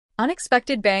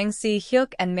Unexpected bang Si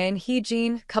Hyuk and Hee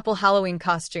Jin couple Halloween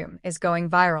costume is going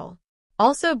viral.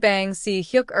 Also bang Si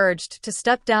Hyuk urged to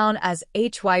step down as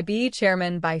HYBE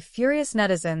chairman by furious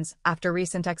netizens after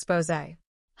recent expose.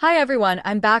 Hi everyone,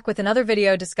 I'm back with another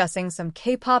video discussing some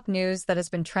K-pop news that has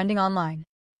been trending online.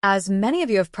 As many of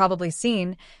you have probably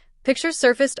seen, pictures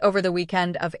surfaced over the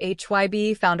weekend of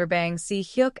HYBE founder bang Si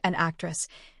Hyuk and actress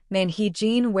Hee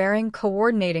Jin wearing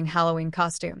coordinating Halloween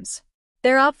costumes.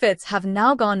 Their outfits have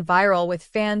now gone viral, with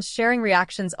fans sharing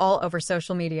reactions all over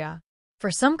social media.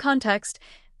 For some context,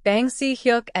 bang Si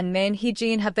Hyuk and Hee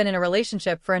Jin have been in a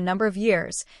relationship for a number of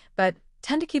years, but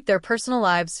tend to keep their personal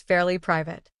lives fairly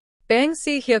private. Bang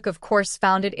Si Hyuk, of course,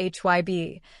 founded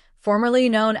HYBE, formerly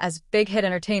known as Big Hit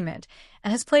Entertainment,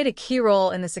 and has played a key role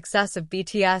in the success of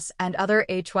BTS and other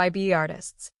HYBE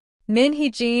artists. Hee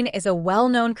Jin is a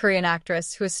well-known Korean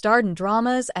actress who has starred in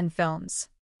dramas and films.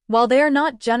 While they are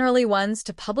not generally ones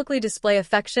to publicly display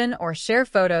affection or share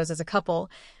photos as a couple,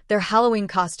 their Halloween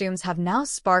costumes have now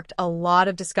sparked a lot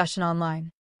of discussion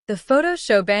online. The photos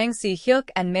show bang Si Hyuk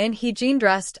and Hee Jin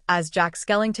dressed as Jack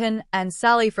Skellington and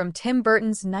Sally from Tim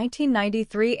Burton's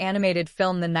 1993 animated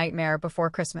film The Nightmare Before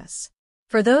Christmas.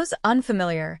 For those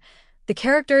unfamiliar, the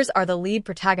characters are the lead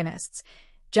protagonists.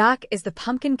 Jack is the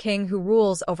Pumpkin King who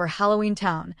rules over Halloween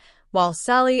Town, while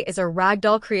Sally is a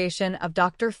ragdoll creation of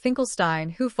Dr.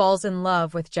 Finklestein who falls in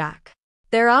love with Jack.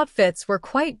 Their outfits were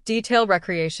quite detailed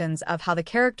recreations of how the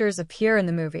characters appear in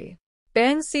the movie.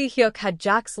 Bang Si Hyuk had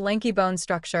Jack's lanky bone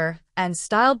structure and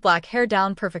styled black hair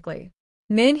down perfectly.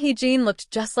 Hee Jin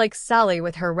looked just like Sally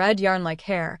with her red yarn-like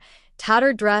hair,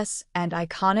 tattered dress, and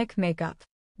iconic makeup.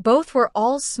 Both were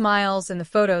all smiles in the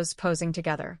photos posing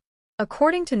together.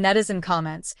 According to netizen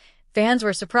comments, fans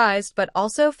were surprised but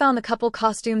also found the couple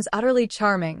costumes utterly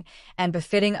charming and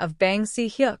befitting of bang Si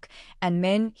Hyuk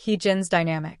and Hee Jin's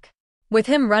dynamic. With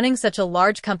him running such a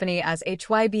large company as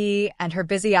HYBE and her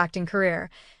busy acting career,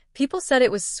 people said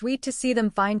it was sweet to see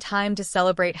them find time to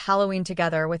celebrate Halloween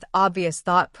together, with obvious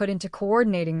thought put into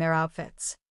coordinating their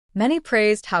outfits. Many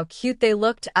praised how cute they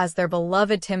looked as their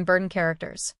beloved Tim Burton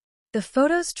characters. The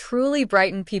photos truly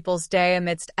brightened people's day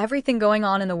amidst everything going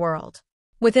on in the world.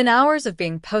 Within hours of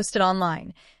being posted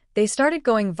online, they started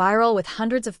going viral with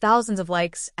hundreds of thousands of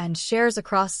likes and shares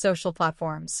across social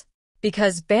platforms.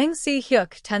 Because bang Si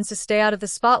Hyuk tends to stay out of the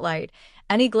spotlight,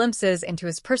 any glimpses into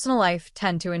his personal life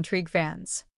tend to intrigue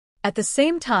fans. At the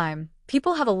same time,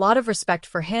 people have a lot of respect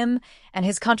for him and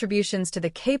his contributions to the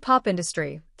K-pop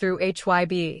industry through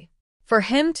HYBE. For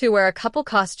him to wear a couple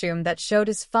costume that showed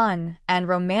his fun and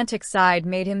romantic side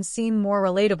made him seem more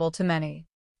relatable to many.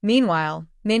 Meanwhile,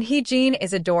 Hee Jin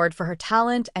is adored for her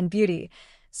talent and beauty,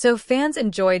 so fans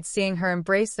enjoyed seeing her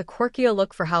embrace the quirkier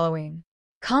look for Halloween.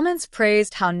 Comments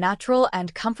praised how natural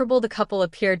and comfortable the couple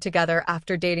appeared together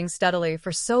after dating steadily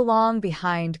for so long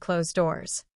behind closed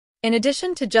doors. In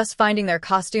addition to just finding their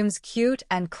costumes cute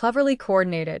and cleverly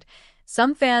coordinated,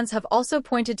 some fans have also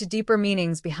pointed to deeper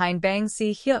meanings behind bang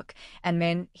Si Hyuk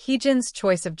and Hee Jin's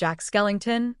choice of Jack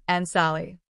Skellington and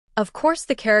Sally. Of course,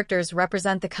 the characters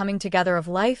represent the coming together of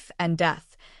life and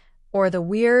death, or the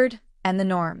weird and the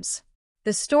norms.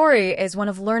 The story is one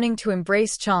of learning to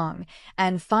embrace Chong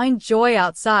and find joy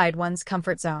outside one's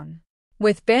comfort zone.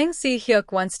 With bang Si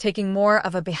Hyuk once taking more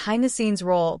of a behind-the-scenes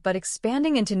role but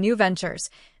expanding into new ventures,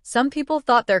 some people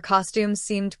thought their costumes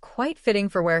seemed quite fitting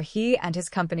for where he and his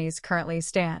companies currently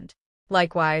stand.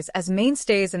 Likewise, as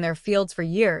mainstays in their fields for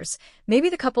years, maybe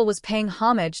the couple was paying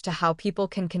homage to how people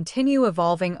can continue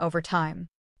evolving over time.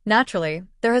 Naturally,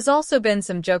 there has also been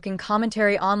some joking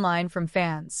commentary online from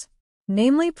fans.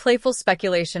 Namely, playful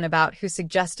speculation about who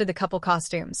suggested the couple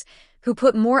costumes, who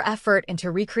put more effort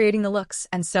into recreating the looks,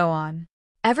 and so on.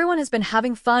 Everyone has been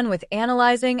having fun with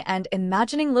analyzing and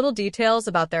imagining little details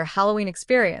about their Halloween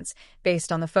experience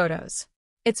based on the photos.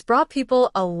 It's brought people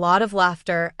a lot of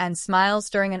laughter and smiles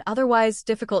during an otherwise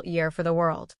difficult year for the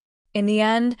world. In the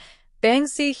end, bang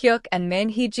Si Hyuk and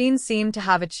Hee Jin seem to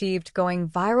have achieved going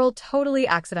viral totally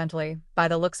accidentally, by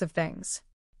the looks of things.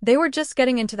 They were just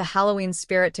getting into the Halloween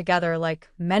spirit together like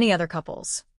many other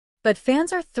couples. But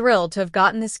fans are thrilled to have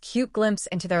gotten this cute glimpse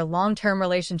into their long-term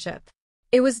relationship.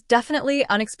 It was definitely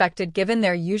unexpected given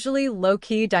their usually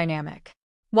low-key dynamic.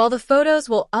 While the photos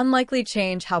will unlikely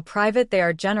change how private they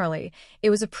are generally, it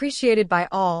was appreciated by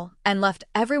all and left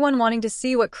everyone wanting to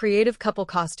see what creative couple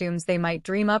costumes they might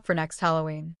dream up for next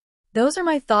Halloween. Those are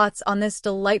my thoughts on this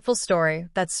delightful story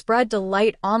that spread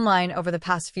delight online over the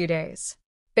past few days.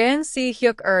 Bang Si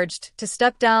Hyuk urged to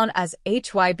step down as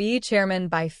HYBE chairman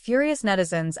by furious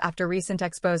netizens after recent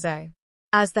expose.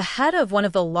 As the head of one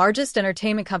of the largest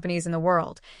entertainment companies in the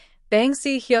world, Bang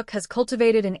Si Hyuk has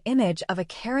cultivated an image of a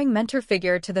caring mentor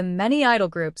figure to the many idol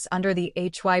groups under the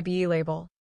HYBE label.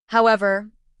 However,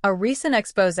 a recent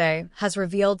expose has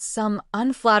revealed some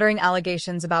unflattering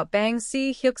allegations about Bang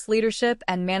Si Hyuk's leadership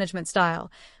and management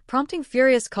style, prompting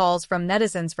furious calls from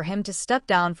netizens for him to step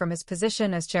down from his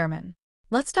position as chairman.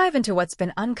 Let's dive into what's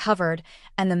been uncovered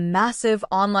and the massive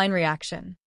online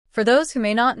reaction. For those who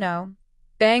may not know,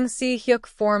 Bang Si Hyuk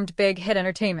formed Big Hit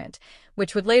Entertainment,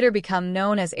 which would later become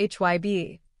known as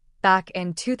HYBE, back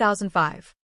in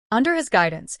 2005. Under his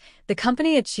guidance, the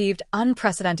company achieved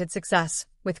unprecedented success,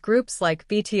 with groups like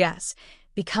BTS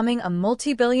becoming a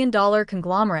multi-billion-dollar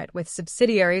conglomerate with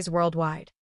subsidiaries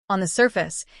worldwide. On the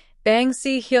surface, Bang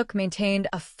Si Hyuk maintained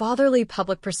a fatherly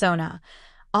public persona,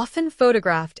 often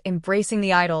photographed embracing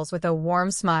the idols with a warm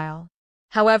smile.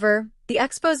 However, the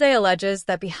expose alleges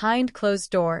that behind closed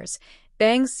doors,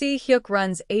 Bang Si Hyuk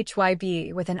runs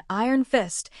HYBE with an iron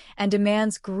fist and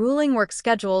demands grueling work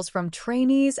schedules from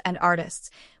trainees and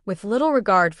artists, with little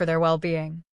regard for their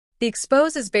well-being. The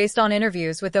expose is based on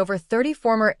interviews with over 30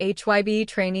 former HYBE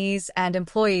trainees and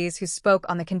employees who spoke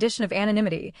on the condition of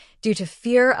anonymity due to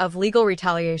fear of legal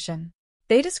retaliation.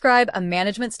 They describe a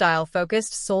management style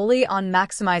focused solely on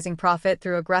maximizing profit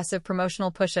through aggressive promotional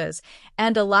pushes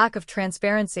and a lack of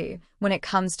transparency when it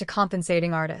comes to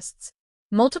compensating artists.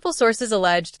 Multiple sources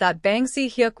alleged that Bang Si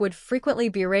Hyuk would frequently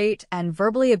berate and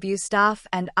verbally abuse staff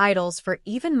and idols for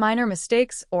even minor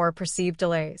mistakes or perceived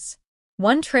delays.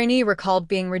 One trainee recalled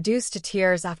being reduced to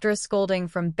tears after a scolding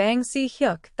from Bang Si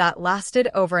Hyuk that lasted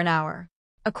over an hour.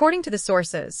 According to the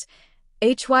sources,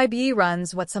 HYBE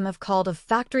runs what some have called a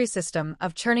factory system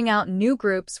of churning out new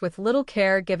groups with little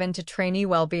care given to trainee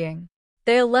well-being.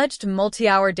 They alleged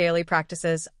multi-hour daily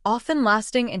practices, often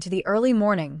lasting into the early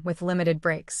morning with limited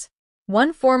breaks.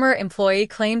 One former employee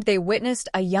claimed they witnessed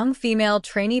a young female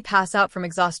trainee pass out from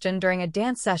exhaustion during a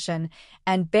dance session,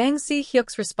 and Bang Si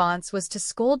Hyuk's response was to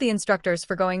scold the instructors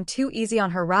for going too easy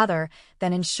on her rather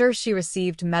than ensure she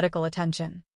received medical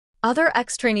attention. Other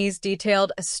ex-trainees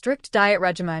detailed a strict diet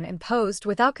regimen imposed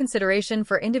without consideration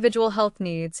for individual health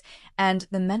needs and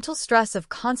the mental stress of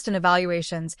constant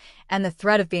evaluations and the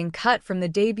threat of being cut from the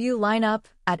debut lineup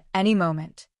at any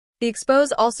moment. The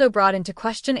expose also brought into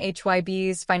question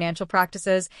HYBE's financial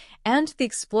practices and the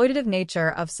exploitative nature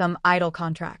of some idol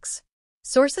contracts.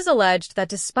 Sources alleged that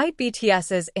despite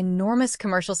BTS's enormous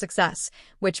commercial success,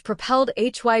 which propelled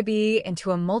HYBE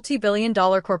into a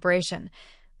multi-billion-dollar corporation,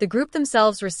 the group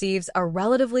themselves receives a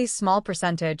relatively small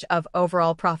percentage of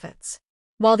overall profits.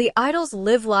 While the idols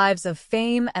live lives of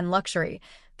fame and luxury,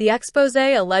 the expose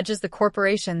alleges the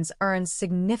corporations earn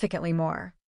significantly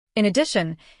more. In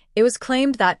addition, it was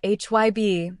claimed that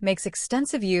HYBE makes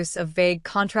extensive use of vague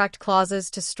contract clauses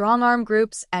to strong-arm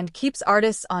groups and keeps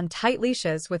artists on tight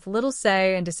leashes with little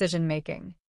say in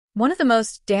decision-making. One of the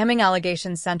most damning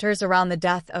allegations centers around the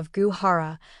death of Gu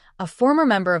Hara, a former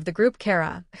member of the group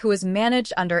Kara, who was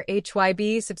managed under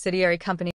HYBE subsidiary company